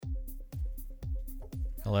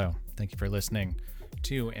Hello. Thank you for listening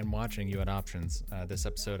to and watching You Had Options. This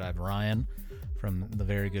episode, I have Ryan from the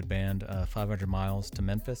very good band 500 Miles to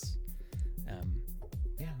Memphis.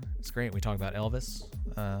 Yeah, it's great. We talk about Elvis.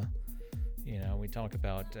 We talk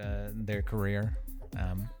about their career.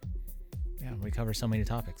 We cover so many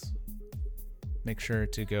topics. Make sure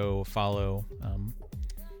to go follow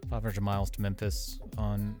 500 Miles to Memphis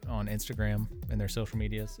on Instagram and their social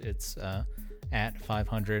medias. It's at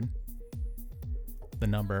 500, the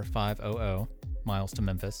number 500 miles to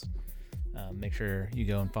Memphis. Make sure you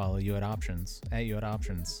go and follow You Had Options at You Had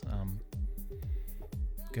Options.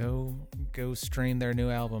 Go stream their new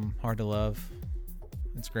album, Hard to Love.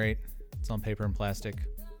 It's great. It's on Paper and Plastic,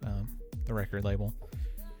 the record label.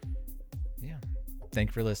 Yeah. Thank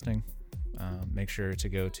you for listening. Make sure to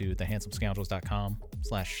go to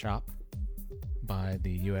thehandsomescoundrels.com/shop. Buy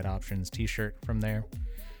the You Had Options t-shirt from there.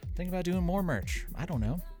 Think about doing more merch. I don't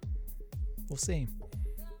know. We'll see.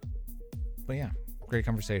 But yeah, great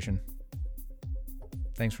conversation.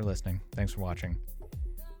 Thanks for listening. Thanks for watching.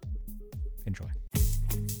 Enjoy.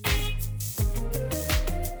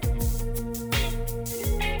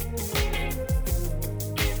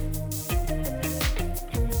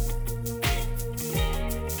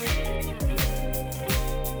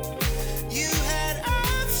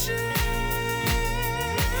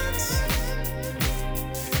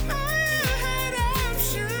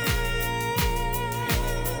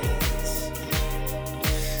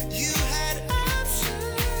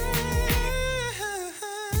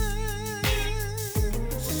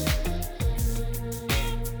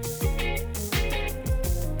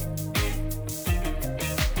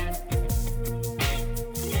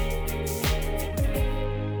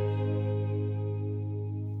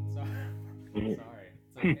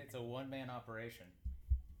 It's a one-man operation.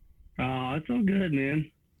 Oh, it's all good,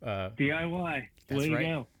 man. DIY. That's Way to right.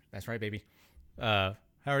 go. That's right, baby. How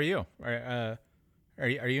are you? Are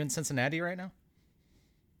you in Cincinnati right now?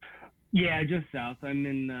 Yeah, just south. I'm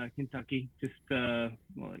in Kentucky, just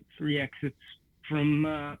like 3 exits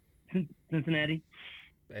from Cincinnati.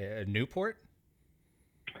 Newport?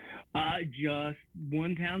 Just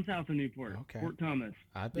one town south of Newport. Okay. Fort Thomas.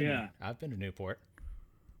 I've been to Newport.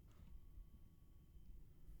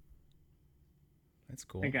 That's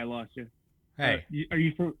cool. I think I lost you. Hey, are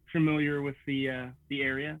you familiar with the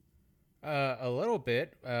area? A little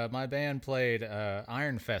bit. My band played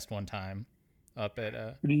Iron Fest one time up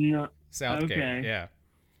at Southgate. Okay. Yeah.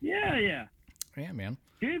 Yeah, man.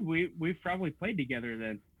 Dude, we've probably played together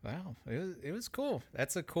then. Wow, it was cool.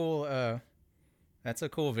 That's a cool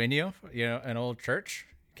venue. You know, an old church.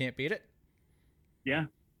 Can't beat it. Yeah.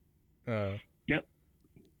 Yep.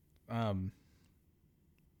 Wow.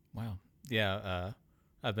 Yeah.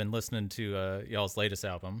 I've been listening to y'all's latest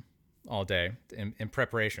album all day in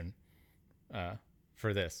preparation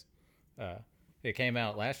for this. It came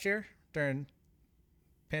out last year during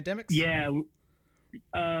pandemics. Yeah.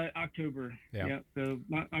 October. Yeah. Yep. So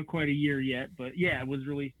not quite a year yet, but yeah, it was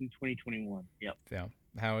released in 2021. Yep. Yeah.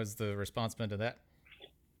 How has the response been to that?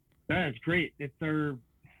 That's great. It's our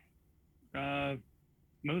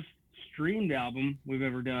most streamed album we've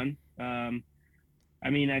ever done. I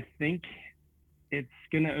mean, I think it's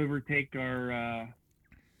going to overtake our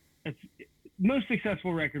it's most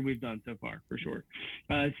successful record we've done so far, for sure.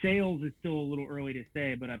 Sales is still a little early to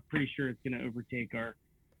say, but I'm pretty sure it's going to overtake our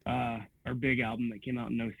big album that came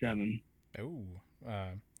out in 2007. Oh,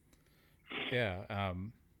 yeah.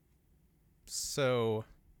 So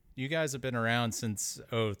you guys have been around since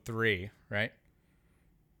 2003, right?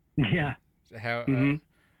 Yeah. How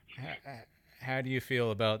do you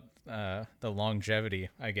feel about the longevity,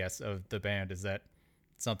 I guess, of the band? Is that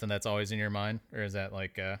something that's always in your mind, or is that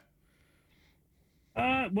like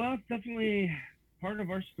well, it's definitely part of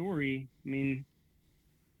our story. I mean,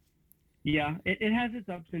 yeah, it has its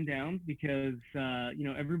ups and downs because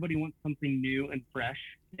everybody wants something new and fresh,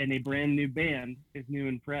 and a brand new band is new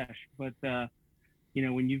and fresh. But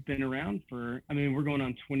when you've been around we're going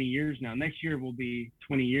on 20 years now. Next year will be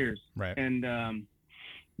 20 years, right? And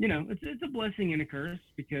it's a blessing and a curse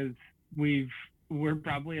because we're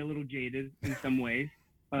probably a little jaded in some ways,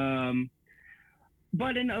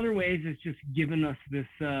 but in other ways, it's just given us this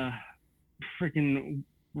freaking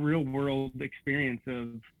real world experience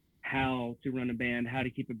of how to run a band, how to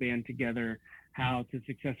keep a band together, how to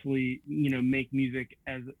successfully, make music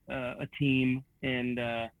as a team and,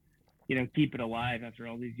 keep it alive after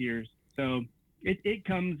all these years. So it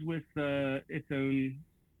comes with its own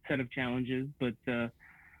set of challenges, but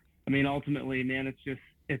ultimately, man,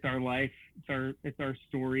 it's our life, it's our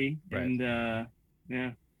story, right. And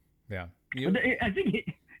yeah. Yeah. I think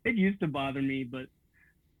it used to bother me, but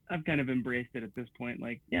I've kind of embraced it at this point.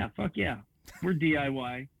 Like, yeah, fuck yeah, we're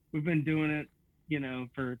DIY. We've been doing it,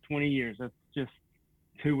 for 20 years. That's just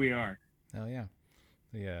who we are. Oh yeah,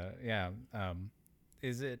 yeah.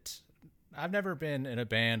 Is it? I've never been in a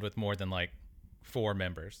band with more than like 4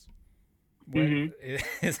 members. What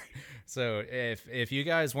Mm-hmm. is so if you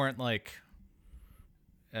guys weren't like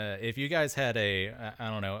if you guys had I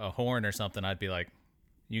don't know, a horn or something, I'd be like,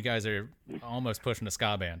 you guys are almost pushing a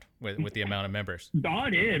ska band with the amount of members.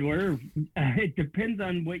 Dude, it depends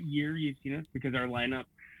on what year you've seen us, because our lineup,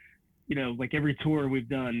 like every tour we've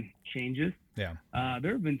done changes. Yeah.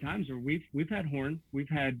 There have been times where we've had horns. We've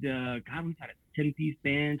had we've had a 10-piece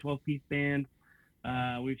band, 12-piece band.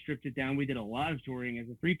 We've stripped it down. We did a lot of touring as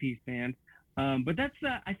a 3-piece band. But that's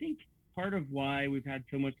I think part of why we've had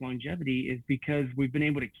so much longevity is because we've been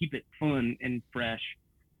able to keep it fun and fresh,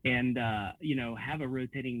 and have a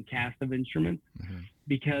rotating cast of instruments,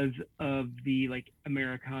 because of the like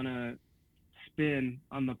Americana spin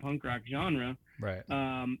on the punk rock genre. Right.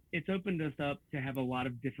 It's opened us up to have a lot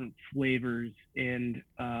of different flavors and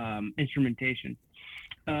instrumentation.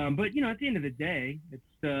 But at the end of the day,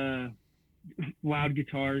 it's loud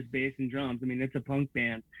guitars, bass, and drums. I mean, it's a punk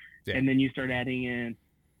band. Yeah. And then you start adding in,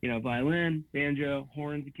 violin, banjo,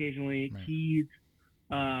 horns occasionally, Right. keys.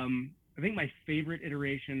 I think my favorite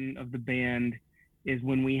iteration of the band is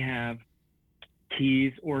when we have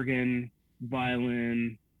keys, organ,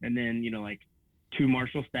 violin, and then, like 2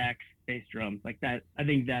 Marshall stacks, bass drums. Like that. I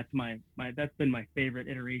think that's that's been my favorite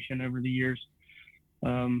iteration over the years.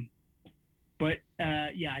 But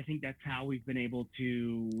I think that's how we've been able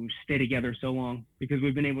to stay together so long, because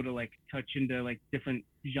we've been able to like touch into like different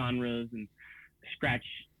genres and scratch,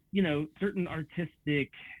 certain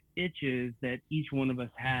artistic itches that each one of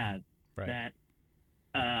us has. Right. That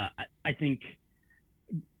I think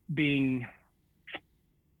being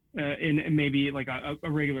in maybe like a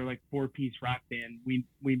regular like 4-piece rock band, we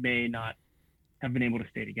may not have been able to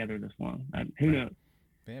stay together this long. Who Right. knows?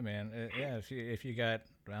 Yeah, man. Yeah, if you got,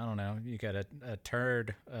 I don't know, you got a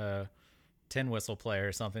turd tin whistle player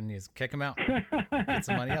or something, you just kick him out. Get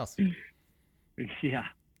somebody else. Yeah.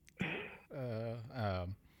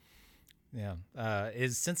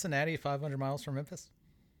 Is Cincinnati 500 miles from Memphis?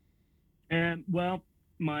 Well,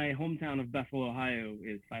 my hometown of Bethel, Ohio,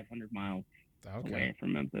 is 500 miles away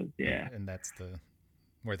from Memphis. Yeah. And that's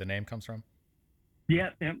where the name comes from?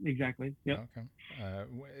 Yeah, exactly. Yep. Okay.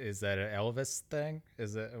 Is that an Elvis thing?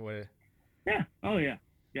 Is it what? Yeah. Oh, yeah.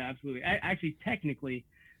 Yeah, absolutely. Actually, technically,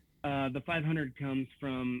 the 500 comes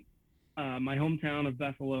from my hometown of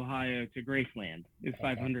Bethel, Ohio, to Graceland is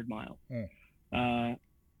 500 miles.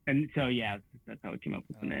 And so, yeah, that's how it came up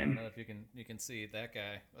with the name. I don't know if you can see that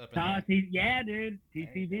guy up in there. Yeah, dude.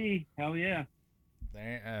 TCB. Hell yeah.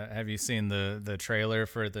 Have you seen the trailer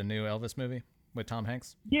for the new Elvis movie with Tom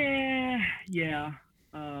Hanks? Yeah.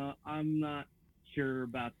 I'm not sure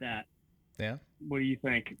about that. Yeah. What do you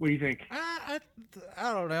think? I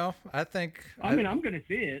don't know. I think. I'm gonna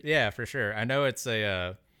see it. Yeah, for sure. I know it's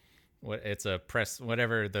it's a press,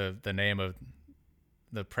 whatever the name of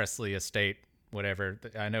the Presley estate, whatever.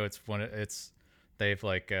 I know they've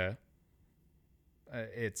like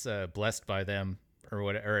it's blessed by them or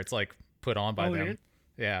whatever. Or it's like put on by them. It is?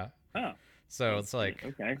 Yeah. Oh. So it's like,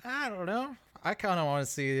 okay. I don't know. I kind of want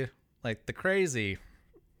to see like the crazy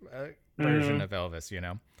version of Elvis,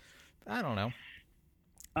 I don't know.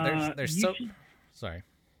 There's sorry.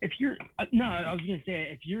 If you're no, I was gonna say,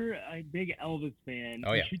 if you're a big Elvis fan,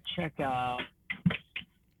 you should check out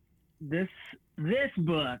this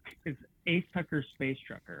book. It's Ace Tucker's Space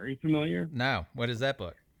Trucker. Are you familiar? No. What is that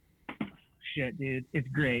book? Shit, dude, it's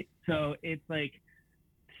great. So it's like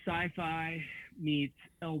sci-fi meets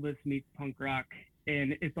Elvis meets punk rock,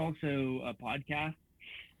 and it's also a podcast.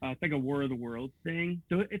 It's like a War of the Worlds thing.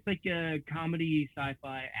 So it's like a comedy,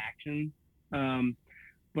 sci-fi, action.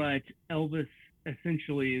 But Elvis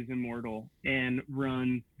essentially is immortal and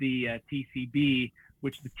runs the TCB,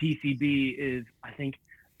 which the TCB is, I think,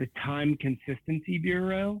 the Time Consistency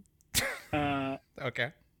Bureau.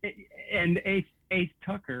 Okay. And Ace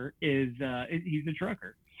Tucker is he's a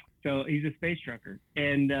trucker. So he's a space trucker.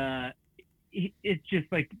 And it's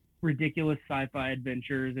just like ridiculous sci-fi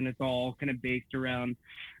adventures, and it's all kind of based around,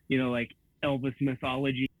 like Elvis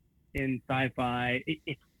mythology and sci-fi.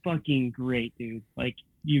 It's fucking great, dude. Like,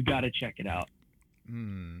 you got to check it out.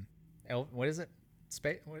 What is it?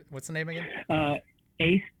 What's the name again?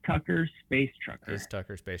 Ace Tucker Space Trucker. Ace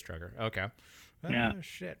Tucker Space Trucker. Okay. Yeah.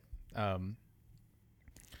 Shit.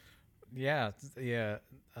 Yeah.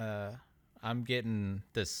 I'm getting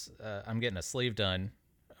this. I'm getting a sleeve done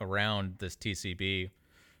around this TCB,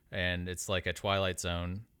 and it's like a Twilight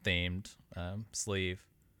Zone themed sleeve.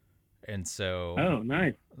 And so Oh,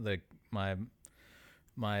 nice.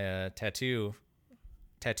 My tattoo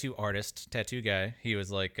artist, tattoo guy, he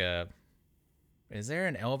was like, is there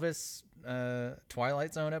an Elvis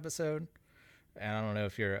Twilight Zone episode? And I don't know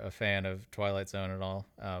if you're a fan of Twilight Zone at all.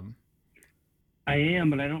 I am,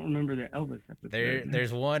 but I don't remember the Elvis episode.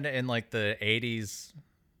 There's one in like the 80s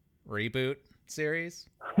reboot series.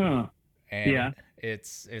 Huh. And yeah.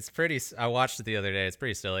 It's pretty, I watched it the other day. It's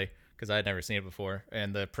pretty silly because I'd never seen it before.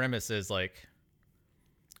 And the premise is like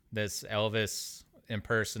this Elvis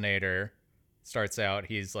impersonator starts out,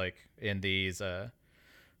 he's like in these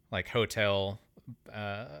like hotel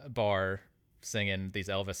bar singing these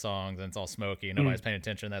Elvis songs, and it's all smoky, nobody's paying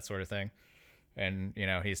attention, that sort of thing. And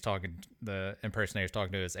the impersonator's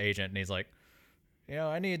talking to his agent, and he's like,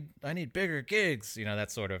 I need bigger gigs,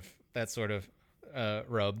 that sort of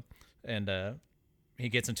rub. And he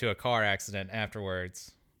gets into a car accident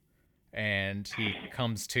afterwards, and he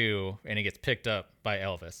comes to, and he gets picked up by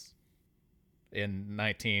Elvis in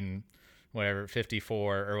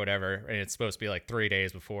 54 or whatever, and it's supposed to be like 3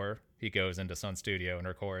 days before he goes into Sun Studio and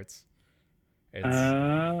records.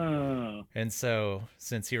 And so,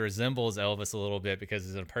 since he resembles Elvis a little bit because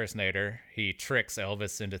he's an impersonator, he tricks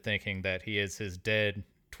Elvis into thinking that he is his dead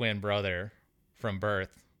twin brother from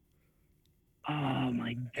birth. Oh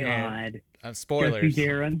my God! Spoilers. Jesse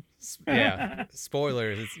Darren. Yeah,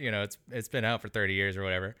 spoilers. It's been out for 30 years or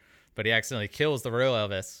whatever. But he accidentally kills the real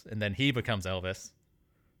Elvis, and then he becomes Elvis.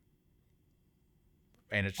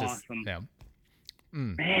 And it's just awesome. Yeah.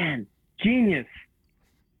 Man, genius!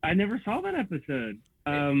 I never saw that episode.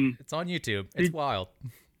 It's on YouTube. It's wild.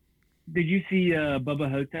 Did you see Bubba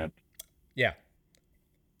Hotep? Yeah.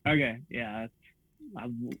 Okay. Yeah, I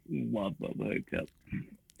love Bubba Hotep.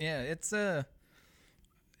 Yeah,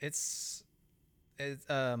 it's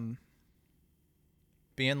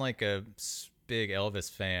being like a big Elvis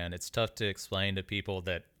fan, it's tough to explain to people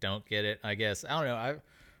that don't get it, I guess. I don't know.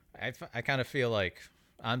 I kind of feel like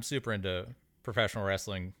I'm super into professional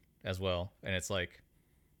wrestling as well, and it's like,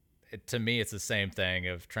 to me, it's the same thing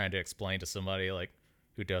of trying to explain to somebody like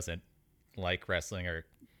who doesn't like wrestling or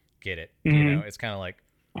get it. It's kind of like,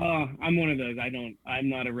 oh, I'm one of those. I'm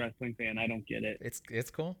not a wrestling fan. I don't get it. It's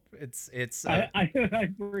cool. It's I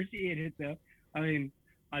appreciate it though. I mean,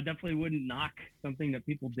 I definitely wouldn't knock something that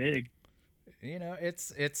people dig.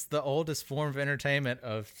 It's the oldest form of entertainment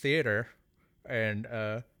of theater and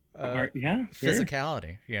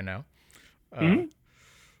physicality, sure.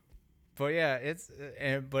 But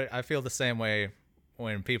yeah, but I feel the same way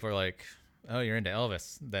when people are like, "Oh, you're into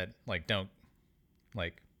Elvis," that like don't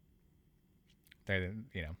like they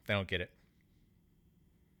don't get it.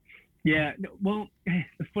 Yeah, well,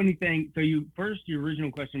 the funny thing. So your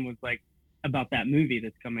original question was like about that movie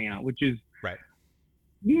that's coming out, which is right.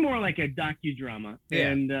 More like a docudrama. Yeah.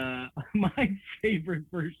 And my favorite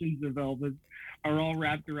versions of Elvis are all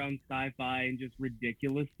wrapped around sci-fi and just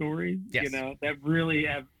ridiculous stories. Yes. That really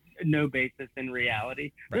have no basis in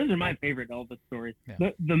reality. Right. Those are my favorite Elvis stories.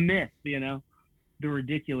 Yeah. The myth, the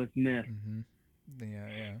ridiculous myth. Mm-hmm.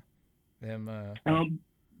 Yeah. Them.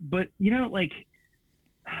 But like,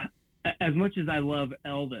 as much as I love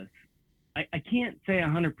Elvis, I can't say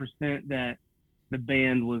 100% that the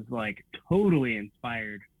band was like totally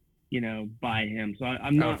inspired, by him. So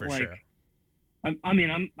I'm not for like, sure.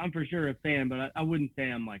 I'm for sure a fan, but I wouldn't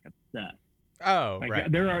say I'm like obsessed. Oh, like,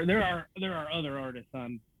 right. There are other artists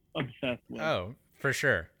I'm obsessed with. Oh, for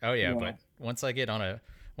sure. Oh yeah. But once I get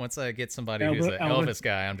somebody who's an Elvis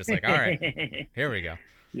guy, I'm just like, all right, here we go.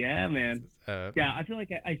 Yeah, man. I feel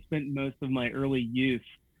like I spent most of my early youth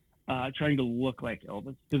trying to look like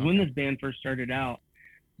Elvis. Because when this band first started out,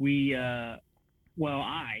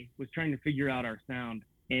 I was trying to figure out our sound,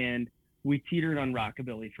 and we teetered on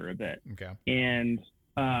rockabilly for a bit. Okay. And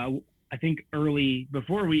I think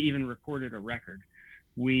before we even recorded a record,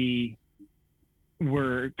 we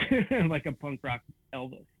were like a punk rock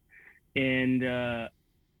Elvis. And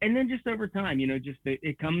then just over time,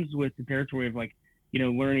 it comes with the territory of like,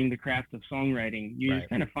 learning the craft of songwriting. You just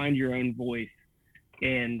kind of find your own voice.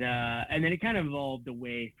 And then it kind of evolved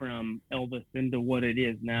away from Elvis into what it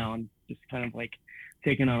is now, and just kind of like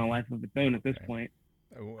taking on a life of its own at this point.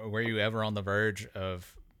 Were you ever on the verge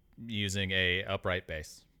of using a upright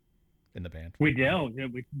bass in the band? We did.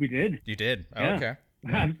 We did. You did? Oh, yeah. Okay.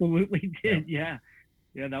 Yeah. Absolutely did. Yeah.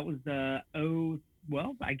 That was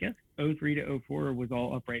I guess 03 to 04 was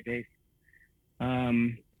all upright bass.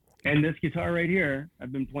 And this guitar right here,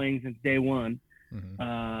 I've been playing since day one.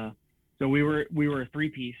 Mm-hmm. So we were a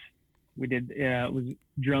 3-piece. We did it was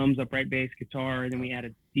drums, upright bass, guitar, and then we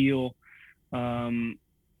added steel. And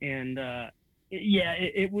yeah,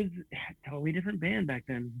 it was a totally different band back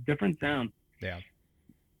then, different sound. Yeah.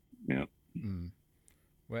 Yeah. Mm.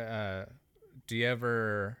 Well, do you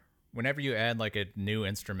ever, whenever you add like a new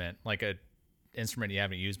instrument, like a instrument you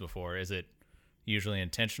haven't used before, is it usually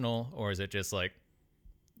intentional, or is it just like,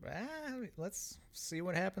 let's see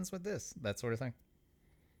what happens with this, that sort of thing?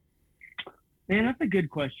 Man, that's a good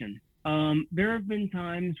question. There have been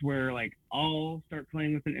times where like I'll start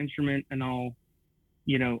playing with an instrument and I'll,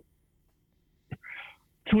 you know,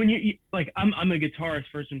 so when like I'm a guitarist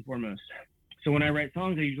first and foremost. So when I write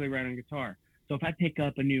songs, I usually write on guitar. So if I pick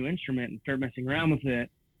up a new instrument and start messing around with it,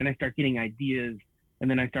 and I start getting ideas, and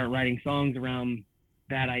then I start writing songs around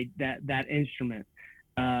that instrument.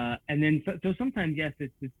 And then so sometimes yes,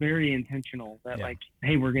 it's very intentional that Yeah. like,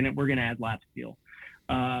 hey, we're gonna add lap steel.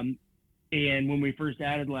 Um, and when we first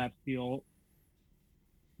added lap steel,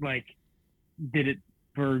 like did it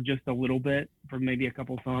for just a little bit for maybe a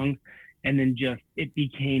couple songs, and then just it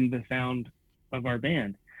became the sound of our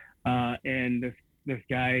band. And this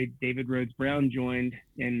guy David Rhodes Brown joined,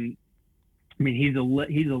 and I mean he's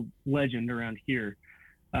a legend around here.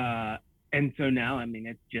 Uh, and so now I mean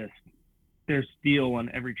it's just there's steel on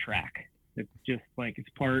every track. It's just like it's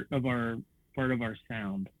part of our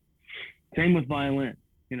sound. Same with violin.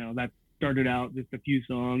 That started out just a few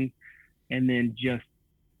songs, and then just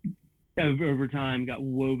over time got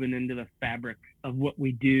woven into the fabric of what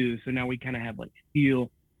we do. So now we kind of have like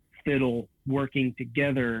steel, fiddle working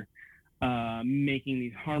together, making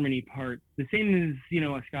these harmony parts. The same as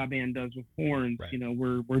a ska band does with horns.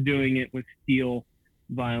 Right. We're doing it with steel,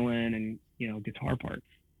 violin, and guitar parts.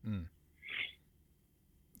 Mm.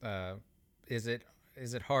 Uh, is it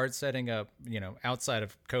hard setting up, outside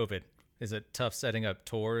of COVID? Is it tough setting up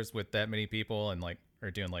tours with that many people and like,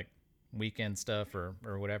 or doing like weekend stuff or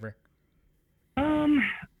whatever? Um,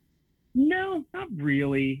 no, not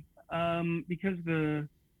really. Because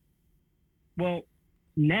well,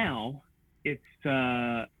 now it's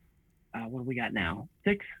what do we got now?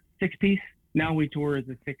 Six piece. Now we tour as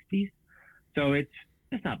a six piece, so it's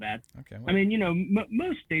not bad. Okay. I Well, mean,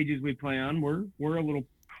 most stages we play on, we're a little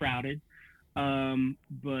crowded,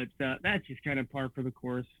 but that's just kind of par for the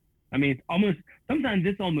course. I mean, sometimes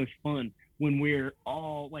it's almost fun when we're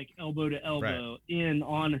all like elbow to right. elbow in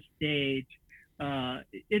on a stage.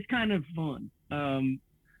 It's kind of fun.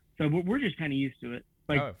 So we're just kind of used to it.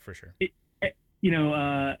 Like Oh, for sure. it,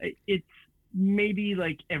 it's maybe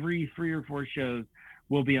like every 3 or 4 shows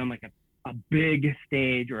we'll be on like a big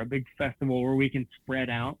stage or a big festival where we can spread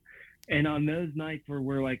out. And on those nights where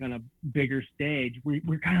we're like on a bigger stage,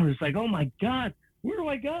 we're kind of just like, oh my God, where do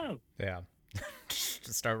I go? Yeah.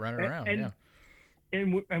 Just start running around. And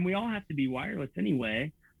Yeah. and we all have to be wireless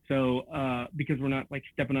anyway. So because we're not like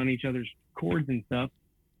stepping on each other's cords and stuff.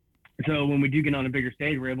 So when we do get on a bigger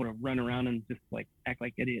stage, we're able to run around and just like act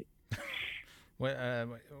like idiots. What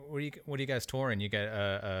are you guys touring? You got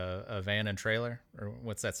a van and trailer, or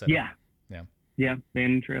what's that setup? Yeah, Yeah. yeah, van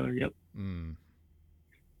and trailer. Yep. Mm.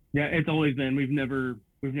 Yeah, it's always been. We've never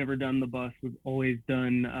done the bus. We've always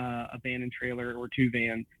done a van and trailer or 2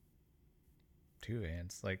 vans. 2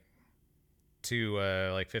 vans, like two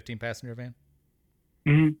like 15 passenger van.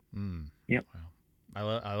 Mm-hmm. Mm. Yep.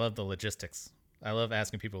 Wow. I love the logistics. I love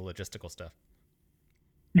asking people logistical stuff.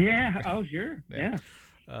 Yeah. Oh, sure. Yeah.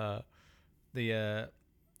 Yeah. The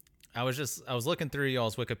I was looking through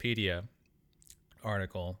y'all's Wikipedia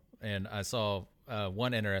article, and I saw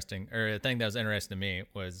one interesting, or a thing that was interesting to me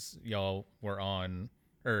was y'all were on,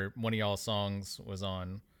 or one of y'all's songs was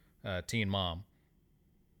on Teen Mom.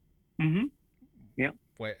 Mm-hmm. Yep.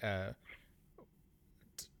 Wait,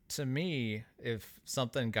 to me, if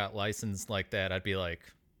something got licensed like that, I'd be like,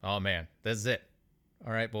 oh man, this is it.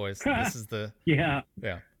 All right, boys, this is the Yeah.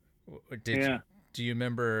 yeah. Did Yeah. do you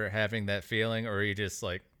remember having that feeling, or are you just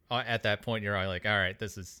like at that point you're like, all right,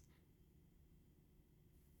 this is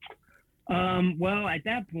Well, at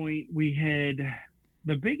that point, we had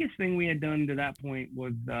the biggest thing we had done to that point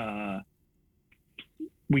was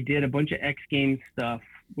we did a bunch of X Games stuff,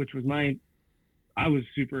 which was I was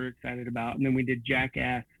super excited about, and then we did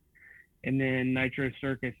Jackass, and then Nitro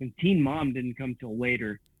Circus, and Teen Mom didn't come till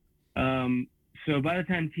later. So by the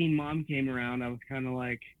time Teen Mom came around, I was kind of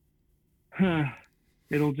like, huh,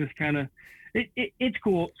 it'll just kind of it's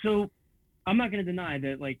cool. So I'm not going to deny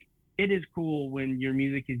that like it is cool when your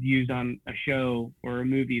music is used on a show or a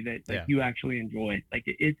movie that like yeah. you actually enjoy. Like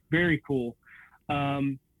it's very cool.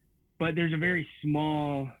 But there's a very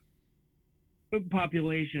small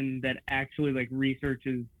population that actually like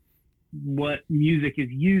researches what music is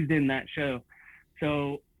used in that show.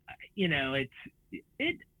 So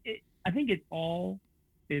it I think it all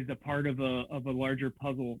is a part of a larger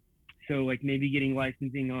puzzle So like maybe getting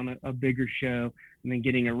licensing on a bigger show and then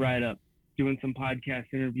getting a write up, doing some podcast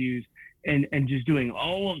interviews, and just doing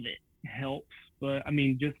all of it helps. But I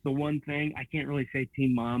mean, just the one thing, I can't really say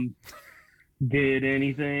Teen Mom did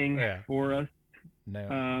anything for us.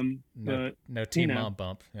 No, but no Teen Mom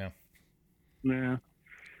bump. Yeah. Yeah.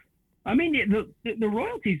 I mean, the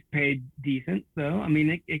royalties paid decent, though. I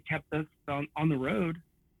mean, it kept us on the road.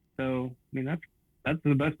 So, I mean, that's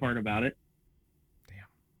the best part about it.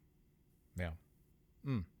 Yeah.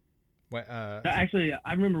 Mm. What, Actually,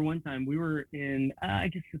 I remember one time we were in, I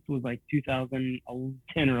guess this was like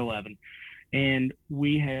 2010 or 11, and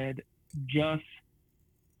we had just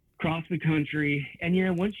crossed the country. And, you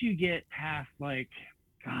know, once you get past, like,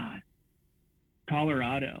 God,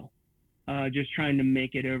 Colorado, just trying to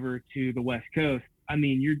make it over to the West Coast, I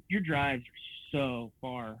mean, your drives are so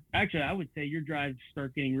far. Actually, I would say your drives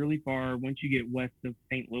start getting really far once you get west of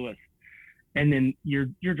St. Louis, and then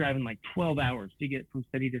you're driving like 12 hours to get from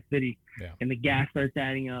city to city, and the gas starts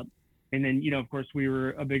adding up. And then, you know, of course, we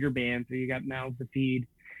were a bigger band, so you got mouths to feed.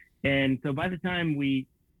 And so by the time we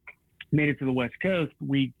made it to the West Coast,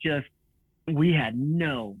 we had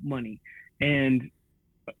no money, and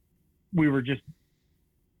we were just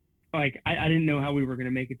like, I didn't know how we were going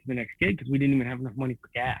to make it to the next gig because we didn't even have enough money for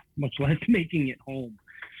gas, much less making it home.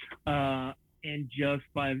 And just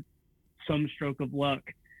by some stroke of luck,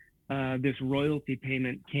 this royalty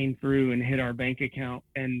payment came through and hit our bank account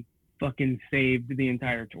and fucking saved the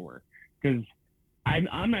entire tour. Because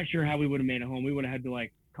I'm not sure how we would have made it home. We would have had to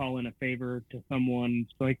like call in a favor to someone,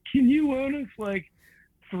 like, can you loan us like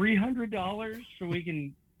 $300 so we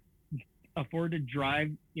can afford to drive,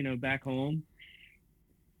 you know, back home?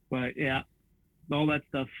 But yeah, all that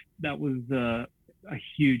stuff, that was a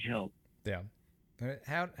huge help. Yeah.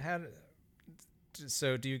 How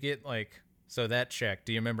so do you get like, so that check,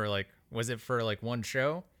 do you remember, like, was it for like one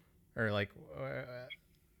show or like,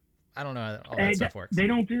 I don't know how all that stuff works. They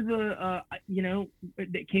don't do the, you know,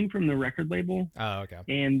 it came from the record label. Oh, okay.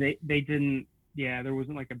 And they didn't, there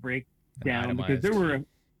wasn't like a breakdown because there were,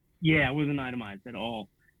 it wasn't itemized at all.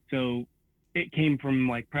 So it came from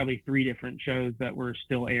like probably 3 different shows that were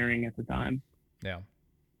still airing at the time. Yeah.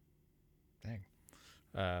 Dang.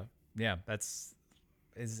 Yeah, that's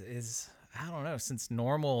is I don't know, since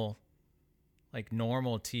normal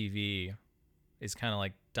TV is kind of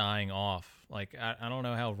like dying off. Like I don't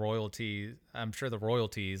know how I'm sure the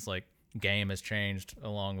royalties like game has changed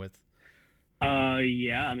along with.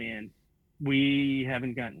 Yeah, man, we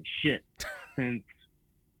haven't gotten shit since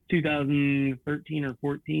 2013 or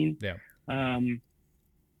 14. Yeah.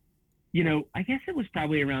 You know, I guess it was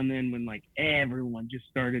probably around then when like everyone just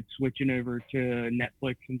started switching over to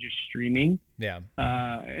Netflix and just streaming. Yeah.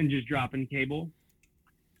 And just dropping cable.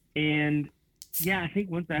 And yeah, I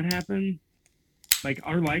think once that happened, like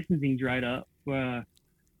our licensing dried up. I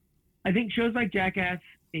think shows like Jackass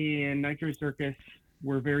and Nitro Circus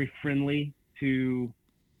were very friendly to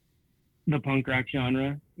the punk rock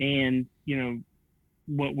genre, and you know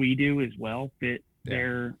what we do as well fit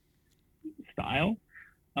their style.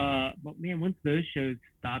 But man, once those shows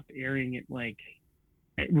stopped airing, it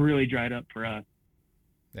really dried up for us.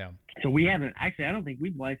 Yeah. So we haven't actually. I don't think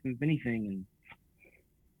we've licensed anything in.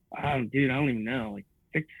 I don't even know, like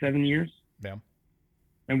 6-7 years. Yeah.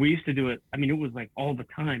 And we used to do it. I mean, it was like all the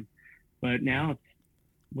time, but now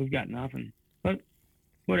we've got nothing. But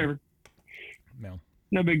whatever.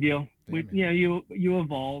 No big deal. You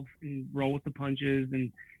evolve and roll with the punches,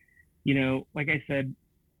 and you know, like I said,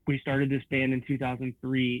 we started this band in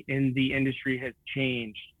 2003, and the industry has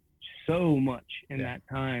changed so much in that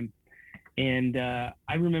time. And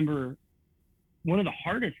I remember one of the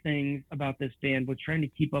hardest things about this band was trying to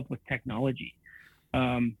keep up with technology.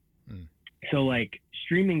 So like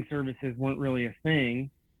streaming services weren't really a thing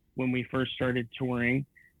when we first started touring,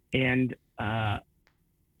 and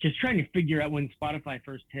just trying to figure out when Spotify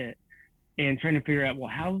first hit, and trying to figure out, well,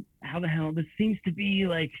 how the hell this seems to be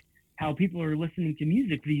like how people are listening to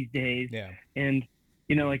music these days. Yeah. And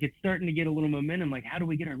you know, like it's starting to get a little momentum, like how do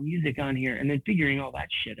we get our music on here, and then figuring all that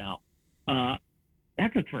shit out.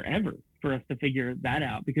 That took forever for us to figure that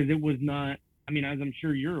out, because it was not, I mean, as I'm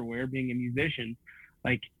sure you're aware, being a musician,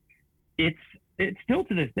 like it's still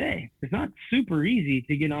to this day, it's not super easy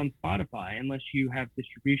to get on Spotify unless you have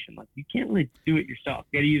distribution. Like you can't really do it yourself.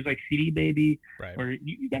 You got to use like CD Baby, right? Or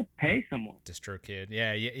you got to pay someone. DistroKid.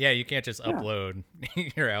 Yeah. You can't just upload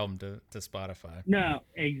your album to Spotify. No,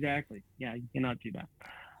 exactly. Yeah, you cannot do that.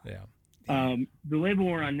 Yeah. The label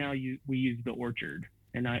we're on now, we use The Orchard,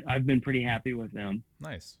 and I've been pretty happy with them.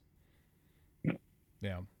 Nice.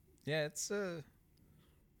 Yeah.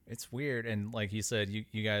 It's weird, and like you said,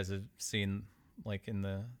 you guys have seen like in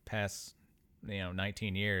the past,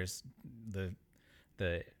 19 years, the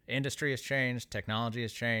industry has changed, technology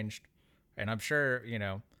has changed, and I'm sure,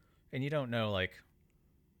 and you don't know, like,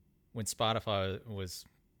 when Spotify was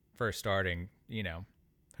first starting,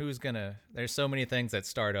 there's so many things that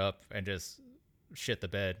start up and just shit the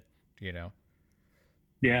bed,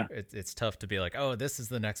 Yeah. It's tough to be like, oh, this is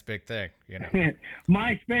the next big thing,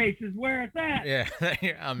 MySpace is where it's at. Yeah.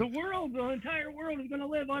 The entire world is going to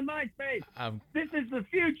live on MySpace. This is the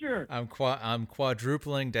future. I'm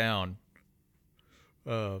quadrupling down.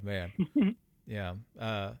 Oh man. Yeah.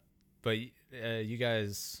 But you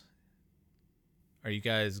guys, do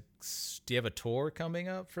you have a tour coming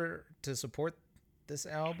up to support this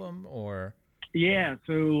album, or? Yeah.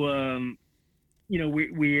 So,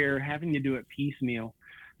 we're having to do it piecemeal.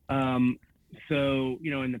 So,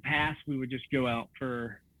 in the past we would just go out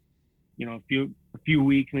for, a few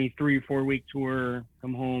weeks, maybe 3 or 4 week tour,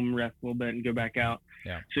 come home, rest a little bit and go back out.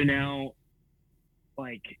 Yeah. So now,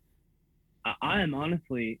 like,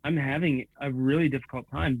 I'm having a really difficult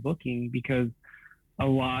time booking because a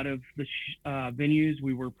lot of the venues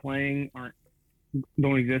we were playing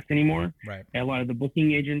don't exist anymore. Right. And a lot of the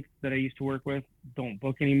booking agents that I used to work with don't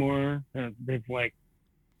book anymore. They've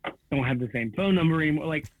don't have the same phone number anymore.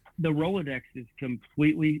 Like, the Rolodex is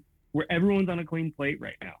completely where everyone's on a clean plate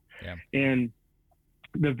right now. Yeah. And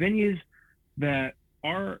the venues that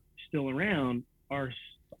are still around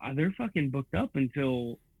they're fucking booked up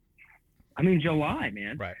until, July,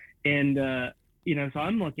 man. Right. And so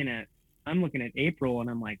I'm looking at April, and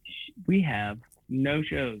I'm like, we have no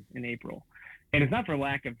shows in April, and it's not for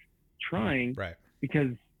lack of trying, right?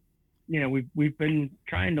 Because we've been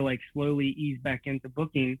trying to, like, slowly ease back into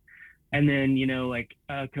booking, and then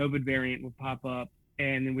a COVID variant would pop up,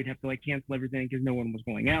 and then we'd have to, like, cancel everything because no one was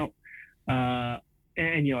going out,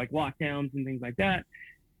 and like lockdowns and things like that.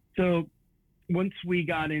 So once we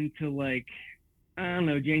got into, like, I don't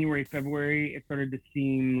know, January, February, it started to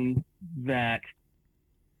seem that,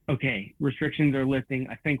 okay, restrictions are lifting.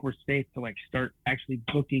 I think we're safe to, like, start actually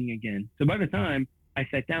booking again. So by the time I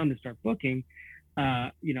sat down to start booking,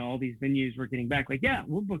 all these venues were getting back, like, yeah,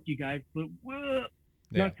 we'll book you guys, but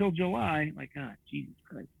not till July. Like, Jesus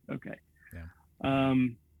Christ. Okay. Yeah.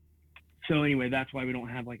 So anyway, that's why we don't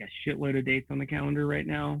have, like, a shitload of dates on the calendar right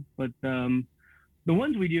now. But the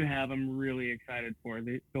ones we do have, I'm really excited for.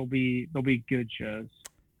 They'll be good shows.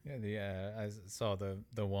 Yeah, I saw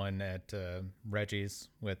the one at Reggie's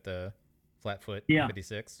with the Flatfoot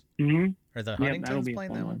 56. Mm-hmm. Are the Huntingtons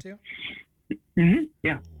playing that one too? Mm-hmm.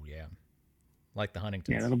 Yeah. Ooh, yeah. Like the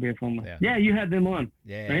Huntingtons. Yeah, that'll be a fun one. Yeah, you had them on.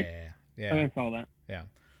 Yeah. Right? Yeah. I saw that. Yeah.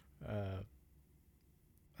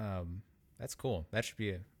 That's cool. That should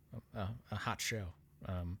be a hot show.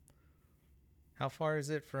 How far is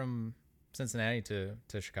it from Cincinnati to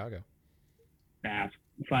Chicago?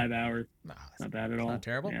 5 hours. No, not bad at all. Not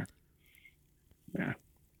terrible. Yeah.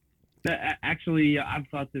 Actually, I've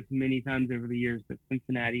thought this many times over the years that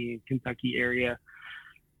Cincinnati and Kentucky area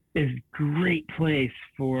is a great place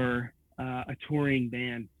for a touring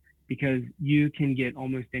band because you can get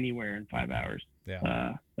almost anywhere in 5 hours.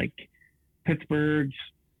 Yeah. Like Pittsburgh's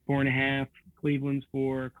 4.5, Cleveland's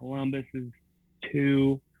 4, Columbus is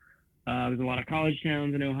 2. There's a lot of college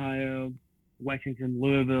towns in Ohio, Lexington,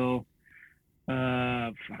 Louisville,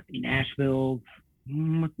 Nashville.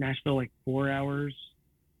 Nashville, like 4 hours.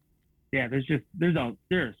 Yeah, there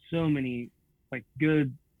are so many, like,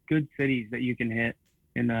 good cities that you can hit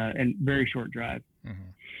in very short drive.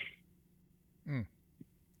 Mm-hmm.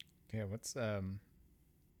 Yeah, what's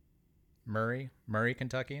Murray,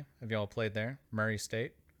 Kentucky? Have y'all played there? Murray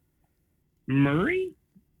State? Murray?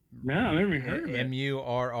 No, I've never heard of it.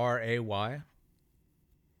 Murray?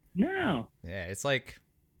 No. Yeah, it's like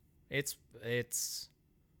it's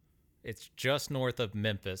just north of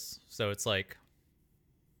Memphis, so it's like,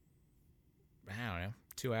 I don't know,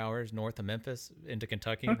 2 hours north of Memphis into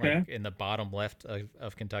Kentucky, okay. Like in the bottom left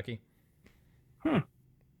of Kentucky. Huh.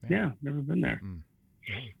 Yeah, never been there.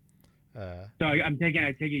 So I take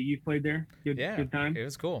it you played there. Good time. It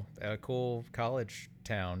was cool. A cool college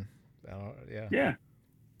town. Yeah. Yeah.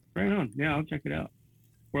 Right on. Yeah, I'll check it out.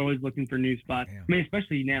 We're always looking for new spots. Yeah. I mean,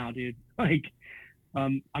 especially now, dude. Like,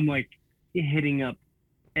 I'm like hitting up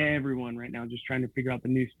everyone right now, just trying to figure out the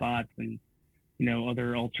new spots and,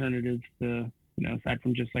 other alternatives to, aside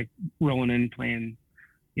from just like rolling in playing,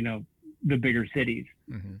 the bigger cities.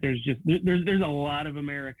 Mm-hmm. There's a lot of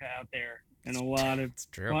America out there and a lot of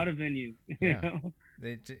venues. Yeah.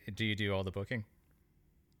 Do you do all the booking?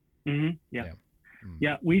 Mm-hmm. Yeah. Mm.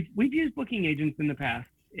 Yeah. We've used booking agents in the past,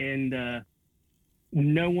 and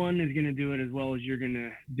no one is going to do it as well as you're going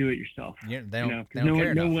to do it yourself. Yeah, they don't no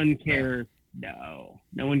care no enough. one cares. no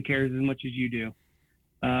one cares as much as you do.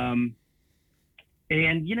 Um,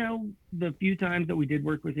 and the few times that we did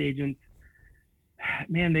work with agents,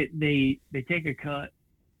 man, they take a cut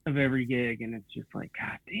of every gig, and it's just like,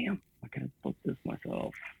 God damn, I could have booked this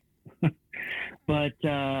myself. But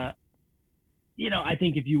I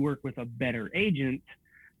think if you work with a better agent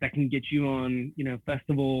that can get you on,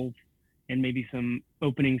 festivals and maybe some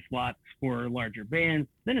opening slots for larger bands,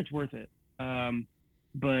 then it's worth it.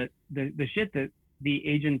 But the shit that the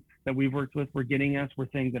agents that we've worked with were getting us were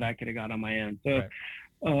things that I could have got on my own. So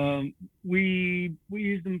right. We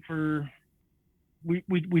used them for we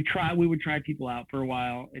would try people out for a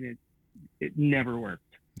while, and it never worked.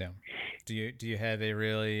 Yeah. Do you have a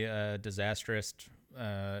really disastrous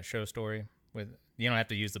show story with, you don't have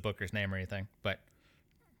to use the booker's name or anything, but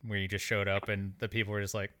where you just showed up and the people were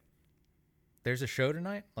just like, there's a show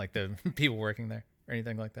tonight, like the people working there or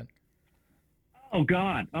anything like that? Oh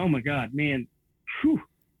God. Oh my God, man. Whew.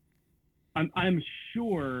 I'm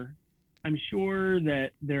sure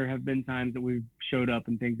that there have been times that we've showed up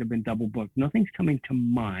and things have been double booked. Nothing's coming to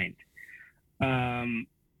mind.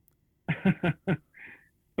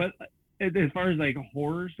 But as far as like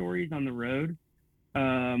horror stories on the road,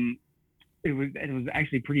 it was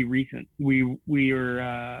actually pretty recent. We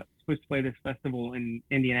were supposed to play this festival in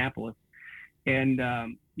Indianapolis, and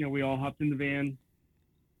we all hopped in the van,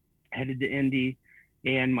 headed to Indy,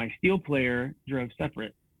 and my steel player drove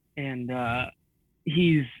separate, and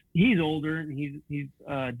he's older, and he's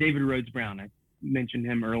David Rhodes Brown. I mentioned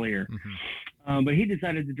him earlier, but he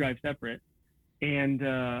decided to drive separate, and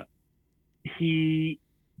he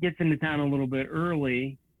gets into town a little bit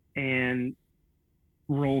early and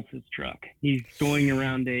rolls his truck. He's going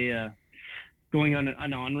around going on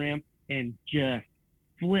an on-ramp and just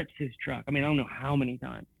flips his truck. I mean, I don't know how many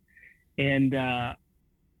times. And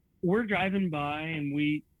we're driving by and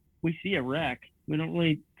we see a wreck. We don't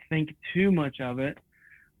really think too much of it.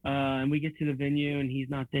 And we get to the venue and he's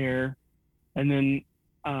not there. And then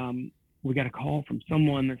we got a call from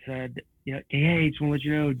someone that said, yeah, hey, just want to let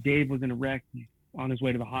you know Dave was in a wreck. He's on his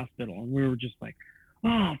way to the hospital. And we were just like,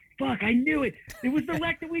 oh, fuck, I knew it. It was the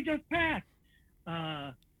wreck that we just passed.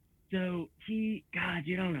 So God,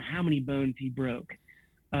 you don't know how many bones he broke.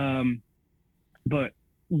 But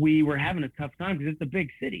we were having a tough time because it's a big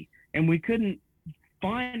city. And we couldn't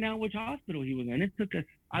find out which hospital he was in. It took us,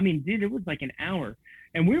 I mean, dude, it was like an hour.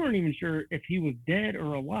 And we weren't even sure if he was dead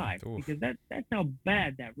or alive. Oof. Because that's how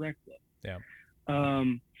bad that wreck was. Yeah.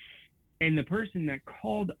 And the person that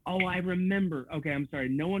called, oh, I remember. Okay, I'm sorry.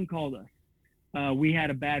 No one called us. We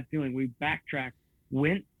had a bad feeling. We backtracked,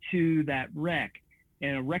 went to that wreck,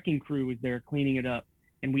 and a wrecking crew was there cleaning it up.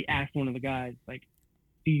 And we asked one of the guys, like,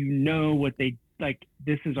 do you know what they, like,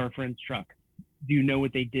 this is our friend's truck. Do you know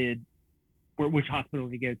what they did? Which hospital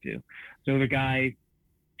did he go to? So the guy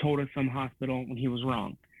told us some hospital when he was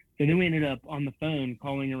wrong. So then we ended up on the phone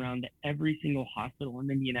calling around to every single hospital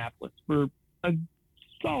in Indianapolis for a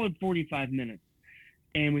solid 45 minutes.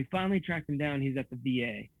 And we finally tracked him down. He's at the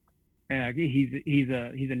VA. He's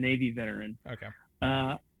a Navy veteran. Okay.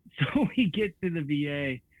 So we get to the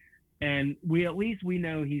VA, and we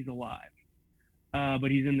know he's alive,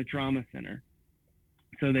 but he's in the trauma center.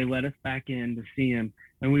 So they let us back in to see him,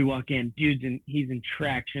 and we walk in. He's in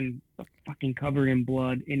traction, fucking covered in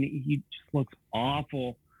blood, and he just looks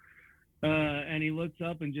awful. And he looks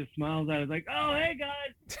up and just smiles at us like, "Oh, hey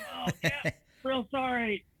guys, oh yeah, real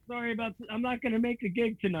sorry about. I'm not gonna make the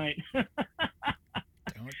gig tonight."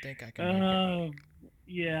 Don't think I can make it.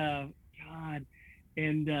 Yeah, God.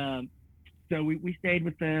 And so we stayed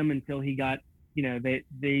with them until he got,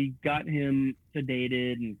 they got him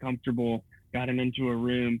sedated and comfortable, got him into a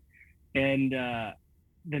room, and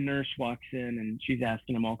the nurse walks in and she's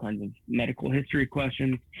asking him all kinds of medical history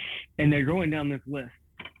questions, and they're going down this list.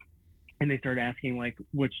 And they start asking, like,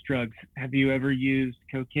 which drugs? Have you ever used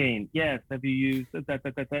cocaine? Yes. Have you used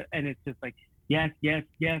that? And it's just like, yes. Yeah.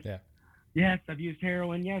 Yes, I've used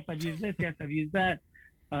heroin. Yes, I've used this. Yes, I've used that.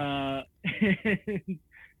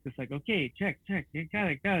 It's like, okay, check.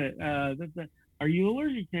 Got it. Are you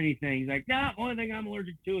allergic to anything? He's like, nah, only thing I'm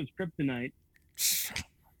allergic to is kryptonite.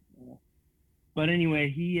 But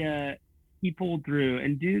anyway, he pulled through.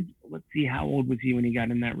 And dude, let's see, how old was he when he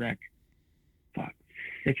got in that wreck? Fuck,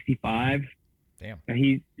 65. Damn.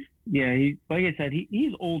 He's like I said,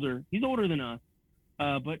 he's older. He's older than us.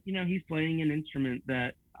 But he's playing an instrument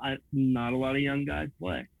that not a lot of young guys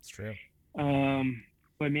play. It's true.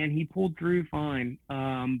 But man, he pulled through fine.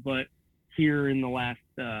 But here in the last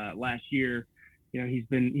year, he's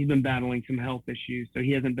been battling some health issues, so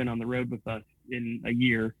he hasn't been on the road with us in a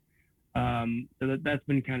year. So that's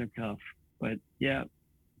been kind of tough. But yeah.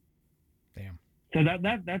 Damn. So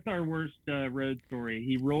that's our worst road story.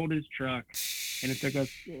 He rolled his truck, and it took us.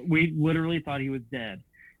 We literally thought he was dead,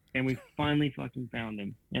 and we finally fucking found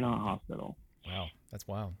him in a hospital. Wow, that's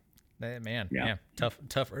wild. Man, Yeah. yeah,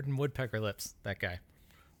 tougher than woodpecker lips. That guy.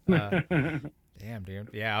 Damn, dude.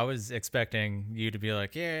 Yeah, I was expecting you to be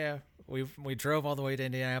like, yeah, we drove all the way to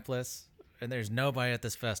Indianapolis, and there's nobody at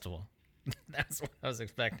this festival. That's what I was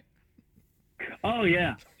expecting. Oh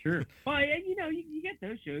yeah, sure. Well, yeah, you get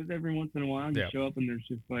those shows every once in a while. You Yeah. show up and there's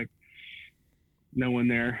just like no one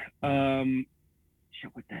there. Shit,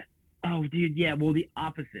 what that? Oh, dude, yeah. Well, the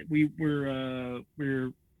opposite. We're.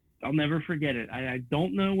 I'll never forget it. I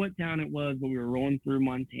don't know what town it was, but we were rolling through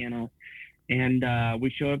Montana, and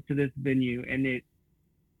we show up to this venue, and it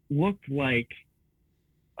looked like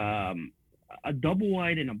um, a double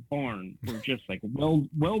wide in a barn were just like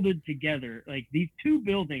welded together. Like these two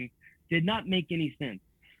buildings did not make any sense.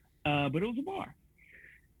 But it was a bar.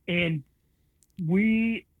 And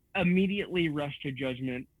we immediately rushed to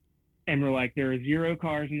judgment and we're like, there are 0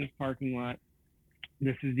 cars in this parking lot.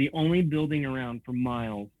 This is the only building around for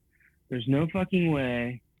miles. There's no fucking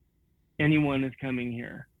way anyone is coming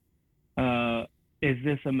here. Is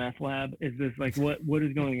this a meth lab? Is this like, what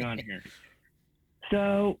is going on here?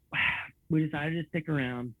 So we decided to stick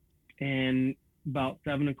around, and about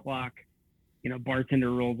 7 o'clock,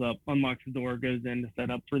 bartender rolls up, unlocks the door, goes in to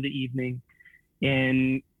set up for the evening,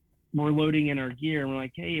 and we're loading in our gear. And we're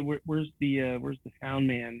like, hey, where's the sound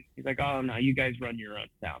man? He's like, oh no, you guys run your own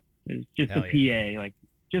sound. It's just Hell a yeah. PA, like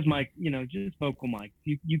just mic, just vocal mic.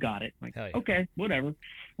 You got it. Like, Hell yeah. okay, whatever,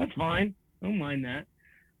 that's fine. Don't mind that.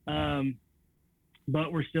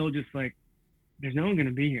 But we're still just like, there's no one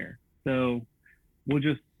gonna be here, so we'll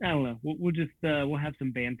just, I don't know, we'll have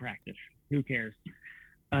some band practice. Who cares?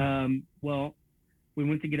 Well, we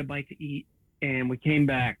went to get a bite to eat, and we came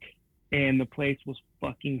back, and the place was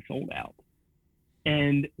fucking sold out.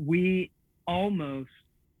 And we almost,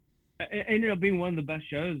 it ended up being one of the best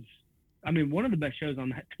shows. I mean, one of the best shows on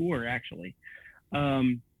that tour, actually.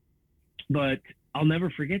 But I'll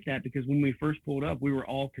never forget that, because when we first pulled up, we were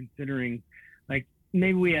all considering, like,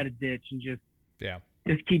 maybe we had a ditch and just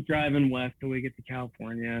keep driving west till we get to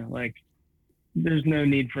California. Like, there's no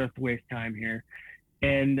need for us to waste time here.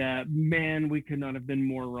 And man, we could not have been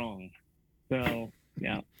more wrong. So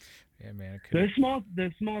yeah. Yeah, man. Those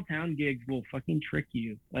small town gigs will fucking trick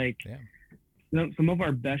you. Like, some of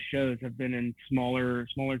our best shows have been in smaller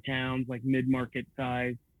towns, like mid-market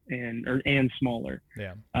size and smaller.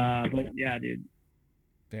 Yeah. But yeah, dude.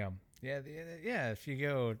 Yeah. Yeah. If you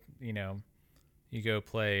go, you go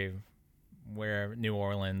play where New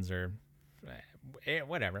Orleans or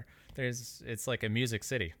whatever. It's like a music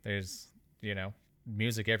city. There's,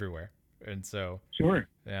 music everywhere, and so sure.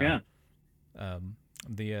 Yeah.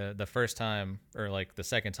 The first time, or like the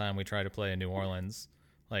second time we tried to play in New Orleans,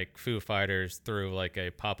 like Foo Fighters threw like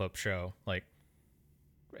a pop-up show like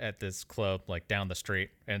at this club like down the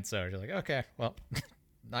street, and so you're like, okay, well,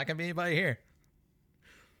 not gonna be anybody here.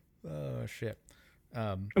 Oh shit.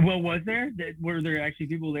 Well, were there actually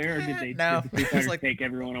people there, or did they no, did the Foo Fighters like, take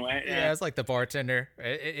everyone away? Yeah, it was like the bartender.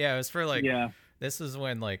 It was for like, this is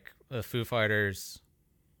when like the Foo Fighters,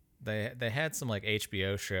 they had some like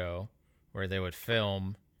HBO show where they would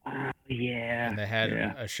film. And they had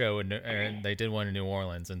a show and they did one in New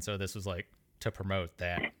Orleans, and so this was like to promote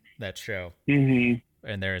that show. Mm-hmm.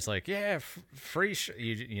 And there's like, free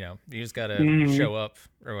you just gotta show up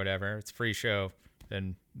or whatever. It's a free show,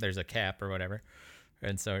 and there's a cap or whatever.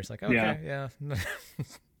 And so it's like, okay, yeah.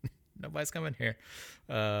 Nobody's coming here,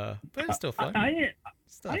 but it's still fun. I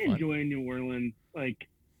enjoy New Orleans, like,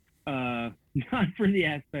 not for the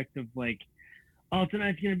aspect of like, oh,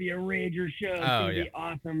 tonight's gonna be a rager show. It's gonna be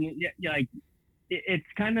awesome. Yeah, like it's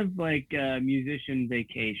kind of like a musician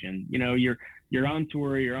vacation. You're on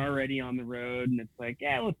tour, you're already on the road, and it's like,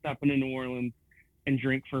 yeah, let's stop into New Orleans and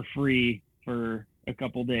drink for free for a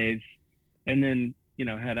couple days, and then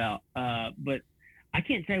head out. But I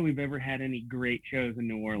can't say we've ever had any great shows in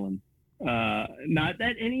New Orleans. Not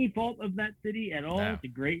that any fault of that city at all. No. It's a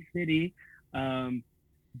great city,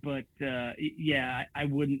 but I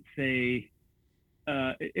wouldn't say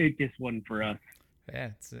it just wasn't for us.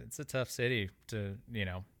 Yeah, it's a tough city to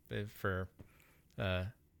for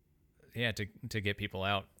to get people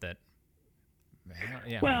out that.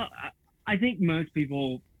 Yeah. Well, I think most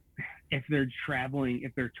people, if they're traveling,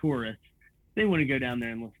 if they're tourists, they want to go down there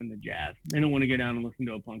and listen to jazz. They don't want to go down and listen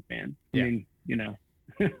to a punk band. I mean,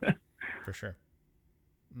 For sure.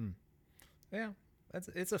 Yeah,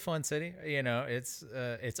 it's a fun city. It's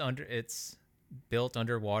built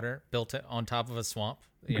underwater, built on top of a swamp.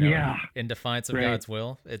 In defiance of God's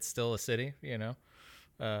will, it's still a city. Yeah.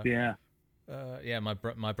 Yeah,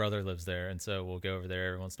 my brother lives there, and so we'll go over there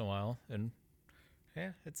every once in a while, and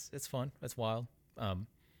yeah, it's fun. It's wild.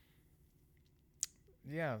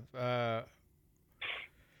 Yeah.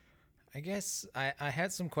 I guess I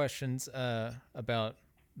had some questions about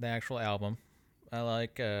the actual album. I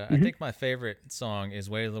Mhm. think my favorite song is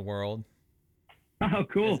 "Way of the World." Oh,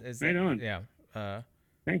 cool. Is Right that on. yeah?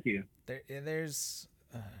 Thank you. There's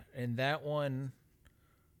in that one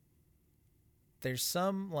there's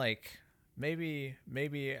some like maybe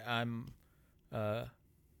uh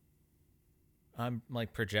I'm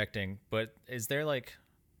like projecting, but is there like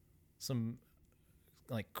some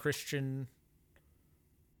like Christian?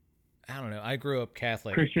 I don't know. I grew up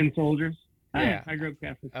Catholic. Christian soldiers. Yeah. I grew up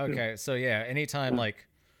Catholic too. Okay. So yeah, anytime Yeah. like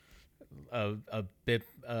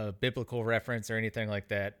a biblical reference or anything like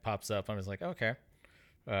that pops up, I'm just like, okay.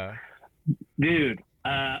 Uh, Dude,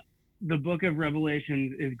 the book of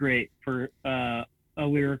Revelations is great for a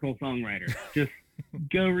lyrical songwriter. Just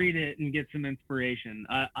go read it and get some inspiration.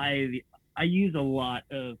 I use a lot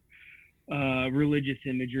of religious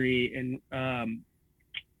imagery, and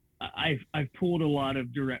I've pulled a lot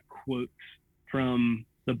of direct quotes from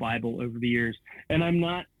the Bible over the years. And I'm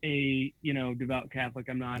not a devout Catholic.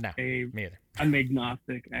 I'm not no, a me either. I'm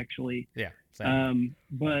agnostic actually. Yeah, same.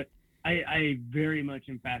 But I very much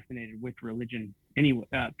am fascinated with religion anyway.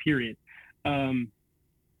 Period.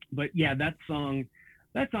 But yeah, that song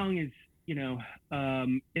is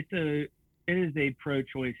it is a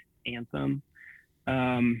pro-choice anthem,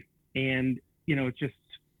 and it's just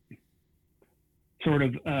sort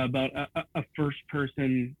of about a first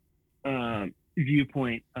person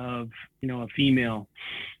viewpoint of a female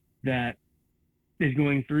that is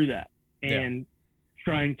going through that Yeah, and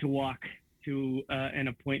trying to walk to an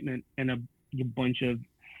appointment, and a bunch of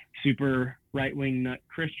super right-wing nut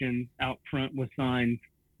Christians out front with signs,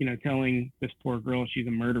 telling this poor girl she's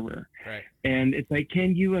a murderer. right. And it's like,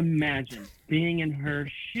 can you imagine being in her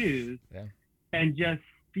shoes Yeah, and just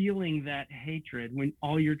feeling that hatred when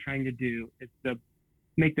all you're trying to do is to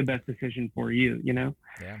make the best decision for you? yeah,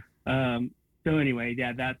 So anyway,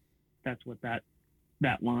 yeah, that's what that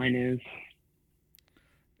line is.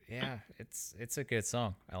 yeah. It's a good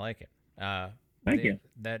song. I like it. Thank you.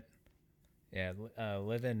 That yeah.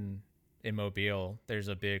 Living in Mobile, there's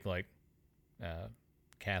a big like uh,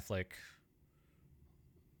 Catholic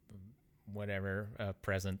whatever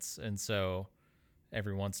presence, and so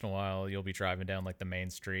every once in a while you'll be driving down like the main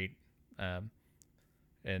street, um,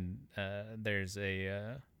 and there's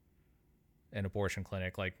a an abortion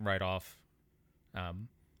clinic like right off,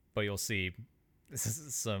 but you'll see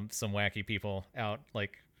some wacky people out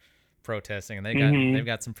like protesting, and they've Mm-hmm.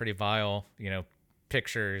 got some pretty vile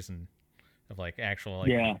pictures and of like actual like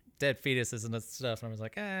Yeah. dead fetuses and stuff, and I was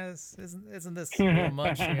like, isn't this a little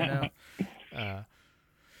much? Uh,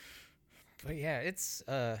 but yeah, it's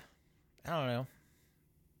I don't know.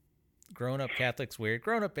 Growing up Catholic's weird.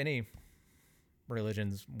 Growing up any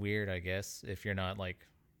religion's weird, I guess, if you're not like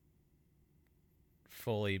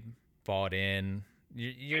fully bought in.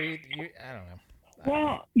 You I don't know.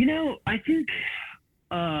 Well, I think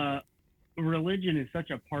uh, religion is such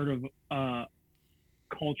a part of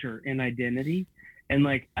culture and identity. And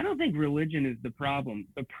like, I don't think religion is the problem.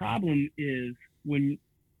 The problem is when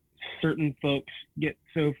certain folks get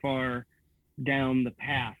so far down the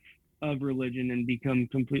path of religion and become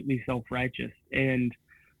completely self-righteous, and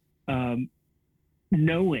um,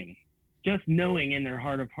 knowing, just knowing in their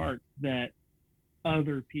heart of hearts that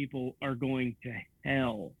other people are going to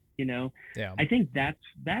hell. Yeah, I think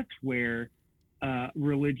that's where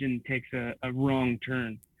religion takes a wrong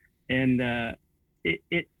turn, and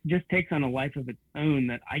it just takes on a life of its own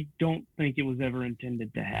that I don't think it was ever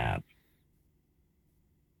intended to have.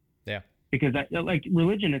 yeah, Because like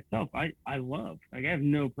religion itself, I love. Like, I have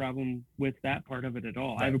no problem with that part of it at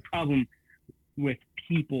all. I have right. a problem with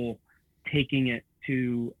people taking it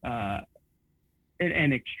to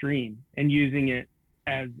an extreme and using it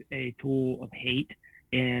as a tool of hate,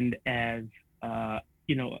 and as a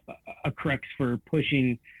crux for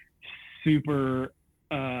pushing super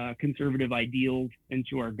conservative ideals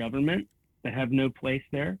into our government that have no place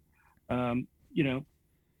there. Um, you know,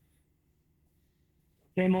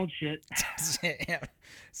 Same old shit. Yeah.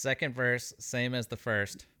 Second verse, same as the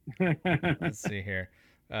first. Let's see here.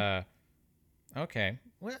 Uh, okay.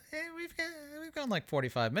 Well, we've gone like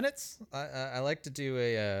 45 minutes. I like to do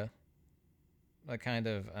a kind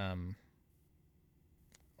of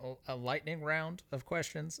a lightning round of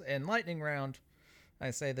questions. And lightning round,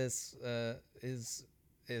 I say this is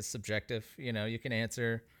subjective. You can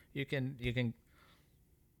answer. You can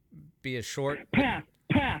be as short. Pass,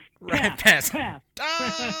 pass. Right past. Ah,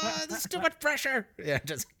 this is too much pressure. Yeah,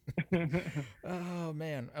 just. Oh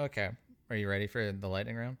man. Okay. Are you ready for the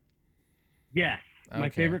lightning round? Yes. My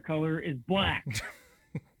Okay. favorite color is black.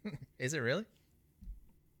 Is it really?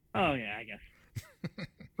 Oh yeah, I guess.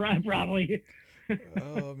 Probably.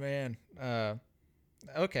 Oh man.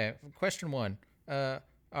 Okay. Question one.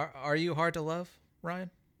 Are you hard to love, Ryan?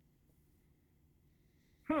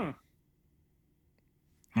 Huh.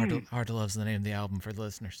 Hard to Love's the name of the album for the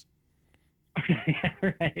listeners.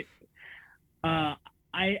 Right. I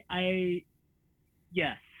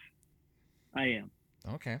yes, I am.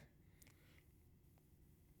 Okay.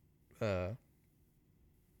 Should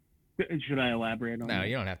I elaborate on No, that?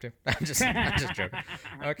 you don't have to. I'm just joking.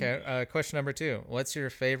 Okay. Question number two. What's your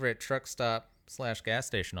favorite truck stop / gas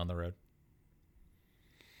station on the road?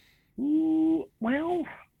 Ooh, well,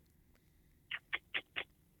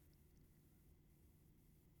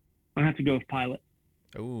 I have to go with Pilot.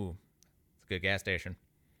 Ooh, it's a good gas station.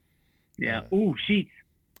 Yeah. Ooh, Sheets.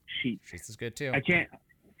 Sheets is good too. I can't.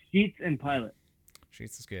 Sheets and Pilot.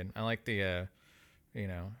 Sheets is good. I like the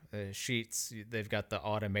Sheets. They've got the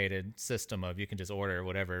automated system of you can just order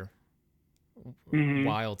whatever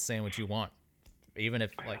wild sandwich you want, even if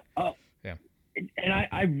like. Oh. Yeah. And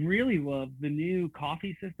I really love the new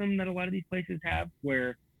coffee system that a lot of these places have,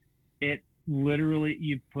 where it literally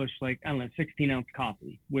you push like, I don't know, 16-ounce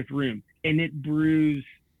coffee with room, and it brews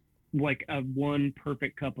like a one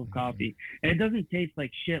perfect cup of coffee, and it doesn't taste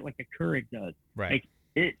like shit like a Keurig does. Right. Like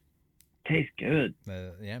it tastes good.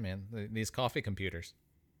 Yeah, man. These coffee computers.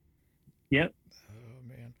 Yep. Oh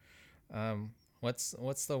man.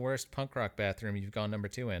 What's the worst punk rock bathroom you've gone number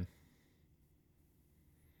 2 in?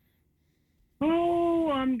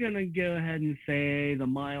 Oh, I'm gonna go ahead and say the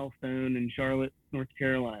Milestone in Charlotte, North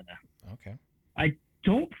Carolina. Okay. I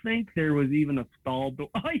don't think there was even a stall door.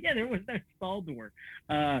 Oh yeah, there was no stall door,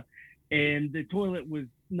 and the toilet was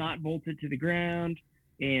not bolted to the ground,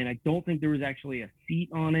 and I don't think there was actually a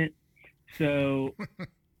seat on it. So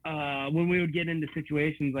when we would get into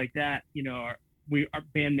situations like that, you know, our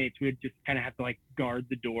bandmates would just kind of have to like guard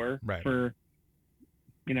the door for,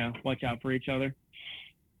 you know, watch out for each other.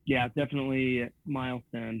 Yeah, definitely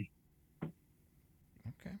Milestone.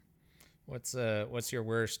 Okay. What's your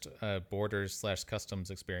worst Borders / Customs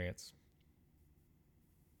experience?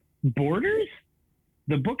 Borders?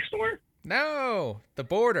 The bookstore? No, the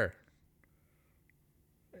Border.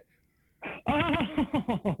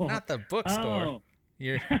 Oh, not the bookstore. Oh.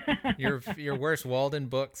 Your worst Walden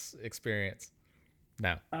Books experience.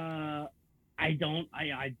 No. I don't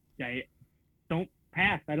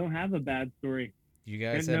pass. I don't have a bad story. You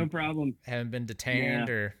guys no problem. Haven't been detained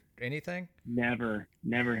or anything? Never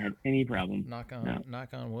had any problem. Knock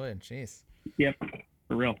on wood. Jeez. Yep,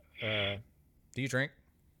 for real. Do you drink?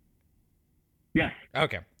 Yes.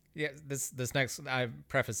 Okay. Yeah. This next, I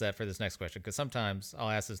preface that for this next question because sometimes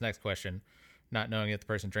I'll ask this next question, not knowing if the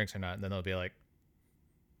person drinks or not, and then they'll be like,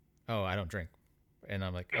 "Oh, I don't drink," and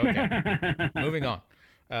I'm like, "Okay, moving on."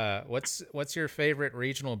 What's your favorite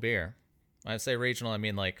regional beer? When I say regional, I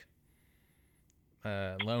mean like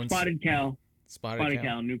Lone Spotted Cow. Spotted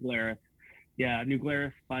Cow, New Glarus. Yeah, New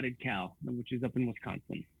Glarus Spotted Cow, which is up in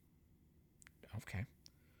Wisconsin. Okay.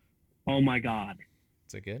 Oh my God.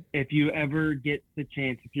 Is it good? If you ever get the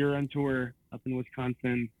chance, if you're on tour up in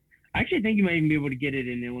Wisconsin, I actually think you might even be able to get it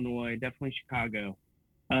in Illinois, definitely Chicago.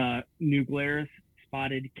 New Glarus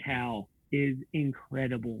Spotted Cow is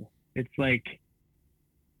incredible. It's like,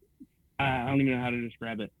 I don't even know how to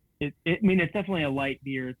describe it. I mean, it's definitely a light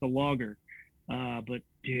beer. It's a lager. But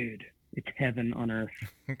dude, it's heaven on earth.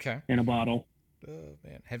 Okay. In a bottle. Oh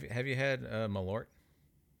man, have you had Malott?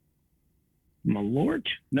 Malort?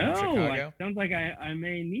 No, sounds like I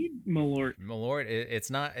may need Malort. Malort,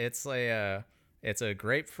 it's a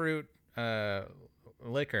grapefruit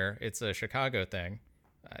liquor. It's a Chicago thing.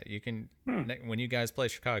 You can when you guys play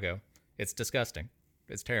Chicago, it's disgusting.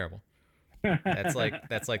 It's terrible. That's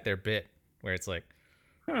like their bit where it's like,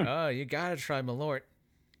 oh, you gotta try Malort.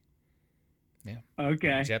 Yeah.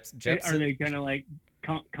 Okay. Are they kind of like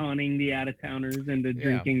conning the out-of-towners into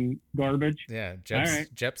drinking garbage? Yeah.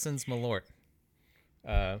 Jepson's Malort.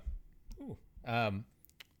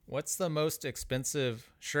 What's the most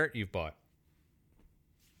expensive shirt you've bought?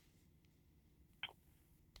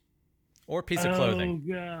 Or piece of clothing?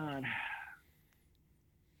 Oh God.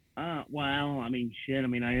 Well, I mean, shit. I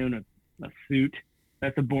mean, I own a suit.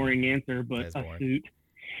 That's a boring answer, but a suit.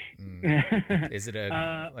 Is it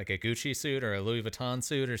like a Gucci suit or a Louis Vuitton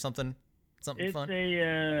suit or something? Something fun? It's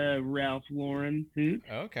a Ralph Lauren suit.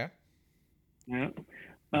 Oh, okay. Yeah.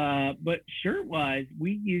 But shirt-wise,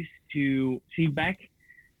 we used to see back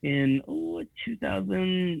in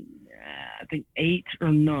 2000, I think 8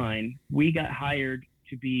 or 9, we got hired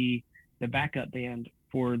to be the backup band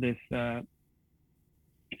for this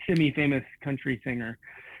semi-famous country singer,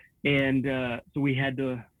 and so we had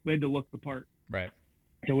to look the part. Right.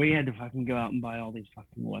 So we had to fucking go out and buy all these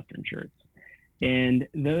fucking Western shirts, and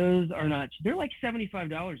those are not. They're like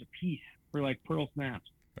 $75 a piece for like pearl snaps.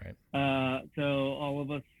 Right. So all of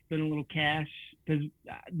us spent a little cash because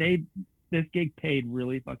this gig paid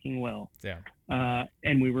really fucking well. Yeah.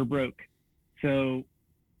 And we were broke, so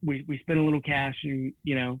we spent a little cash and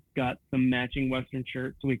got some matching Western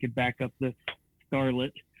shirts so we could back up this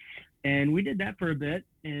starlet, and we did that for a bit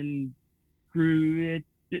and grew.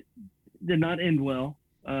 It did not end well,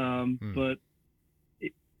 but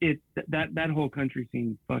that whole country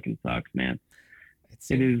scene fucking sucks, man. It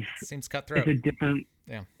seems cutthroat. It's a different.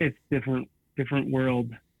 Yeah. It's different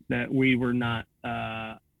world that we were not.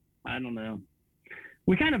 I don't know.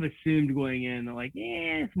 We kind of assumed going in like,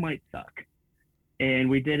 this might suck, and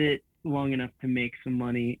we did it long enough to make some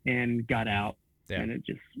money and got out. Yeah. And it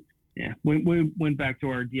just, we went back to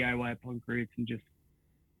our DIY punk roots and just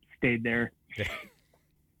stayed there. Yeah.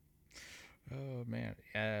 Oh man,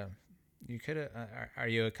 you could have. Are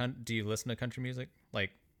you do you listen to country music?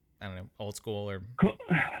 Like, I don't know, old school or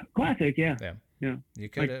classic? Yeah. Yeah. You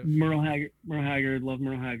could have. Like Merle Haggard, love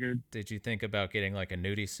Merle Haggard. Did you think about getting like a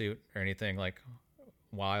nudie suit or anything like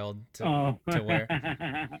wild to wear?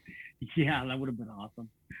 Yeah, that would have been awesome.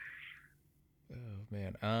 Oh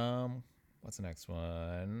man. What's the next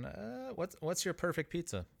one? What's your perfect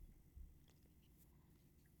pizza?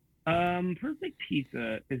 Perfect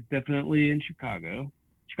pizza is definitely in Chicago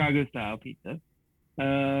style pizza.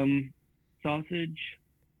 Sausage,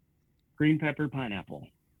 green pepper, pineapple.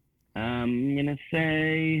 I'm gonna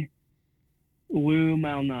say Lou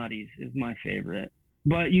Malnati's is my favorite,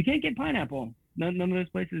 but you can't get pineapple. None of those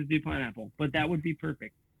places do pineapple, but that would be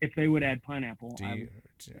perfect if they would add pineapple.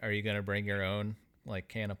 Are you gonna bring your own like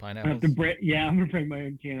can of pineapples? I'm gonna bring my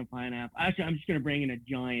own can of pineapple. Actually, I'm just gonna bring in a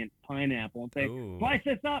giant pineapple and say, Ooh. "Slice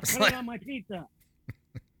this up, put it on my pizza."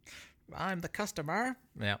 I'm the customer.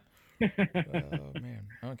 Yeah. Oh man.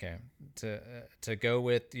 Okay. To go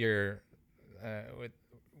with your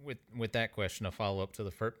with that question, a follow up to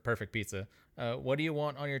the perfect pizza. What do you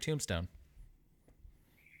want on your tombstone?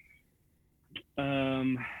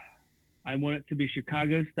 I want it to be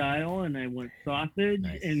Chicago style, and I want sausage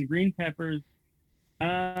and green peppers.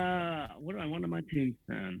 What do I want on my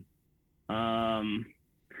tombstone?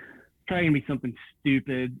 Probably gonna be something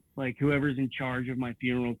stupid. Like whoever's in charge of my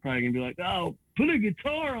funeral is probably gonna be like, "Oh, put a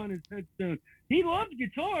guitar on his headstone. He loves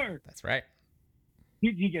guitar." That's right.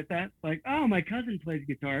 You get that? Like, oh, my cousin plays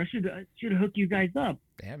guitar. I should hook you guys up.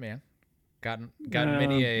 Yeah, man. Gotten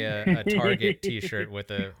many a Target T-shirt with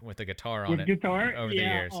a guitar on it. Guitar over the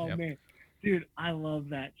years. Oh yep. Man, dude, I love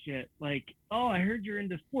that shit. Like, oh, I heard you're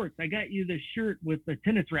into sports. I got you this shirt with the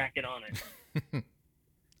tennis racket on it.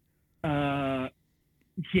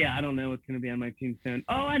 Yeah, I don't know what's gonna be on my tombstone.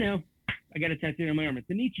 Oh, I know. I got a tattoo on my arm. It's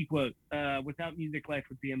a Nietzsche quote. Without music, life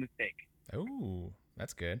would be a mistake. Oh,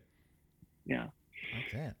 that's good. Yeah.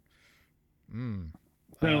 Like that.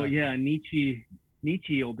 So yeah, Nietzsche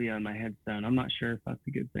will be on my headstone. I'm not sure if that's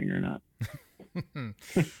a good thing or not.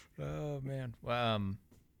 Oh man.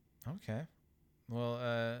 Okay.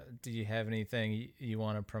 Well, do you have anything you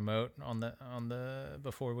want to promote on the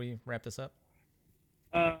before we wrap this up?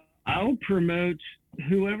 I'll promote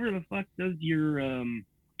whoever the fuck does your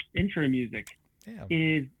intro music.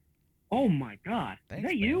 Yeah. Oh my God. Thanks,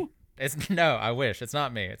 is that man. you? No, I wish. It's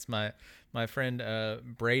not me. It's my friend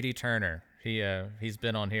Brady Turner. He's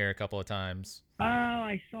been on here a couple of times. Oh,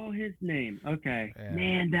 I saw his name. Okay. Yeah.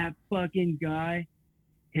 Man, that fucking guy,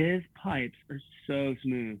 his pipes are so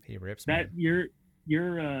smooth. He rips that me.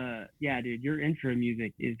 Yeah, dude, your intro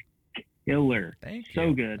music is killer. Thank you.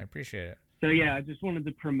 So good. I appreciate it. So yeah, I just wanted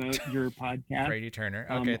to promote your podcast. Brady Turner.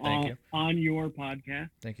 Okay, thank you. On your podcast.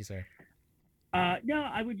 Thank you, sir. No,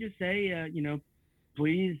 I would just say,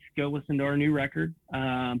 please go listen to our new record.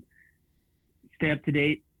 Stay up to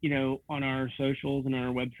date, on our socials and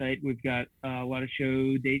our website. We've got a lot of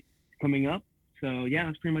show dates coming up. So yeah,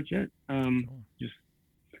 that's pretty much it. Cool. Just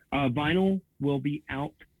vinyl will be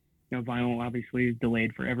out. Vinyl obviously is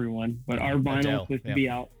delayed for everyone, but our vinyl is supposed to be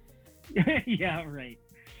out. Yeah, right.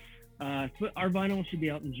 So our vinyl should be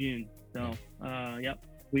out in June. So, yep,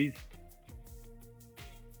 please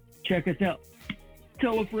check us out.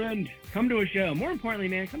 Tell a friend. Come to a show. More importantly,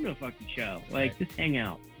 man, come to a fucking show. Like, just hang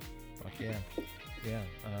out. Fuck yeah. Yeah.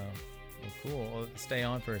 Well, cool. Well, stay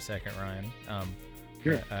on for a second, Ryan.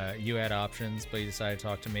 Sure. You had options, but you decided to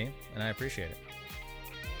talk to me, and I appreciate it.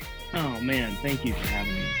 Oh man, thank you for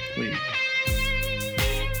having me. Please.